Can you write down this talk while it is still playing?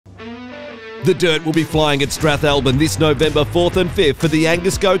The dirt will be flying at Strathalbyn this November 4th and 5th for the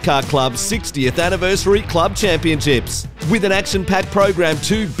Angas Go-Kart Club's 60th Anniversary Club Championships. With an action-packed program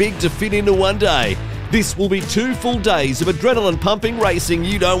too big to fit into one day, this will be 2 full days of adrenaline-pumping racing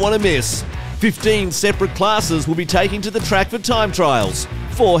you don't want to miss. 15 separate classes will be taking to the track for time trials,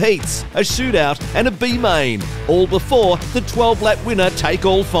 4 heats, a shootout and a B-main, all before the 12-lap winner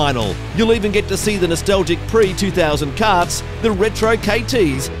take-all final. You'll even get to see the nostalgic pre-2000 karts, the retro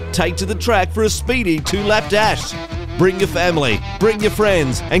KTs, take to the track for a speedy 2-lap dash. Bring your family, bring your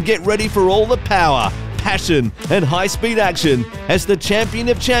friends and get ready for all the power, passion and high-speed action as the champion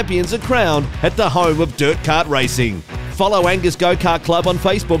of champions are crowned at the home of dirt kart racing. Follow Angas Go-Kart Club on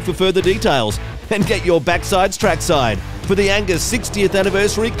Facebook for further details and get your backsides trackside for the Angas 60th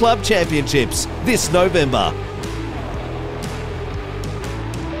Anniversary Club Championships this November.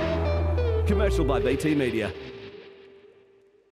 Commercial by BT Media.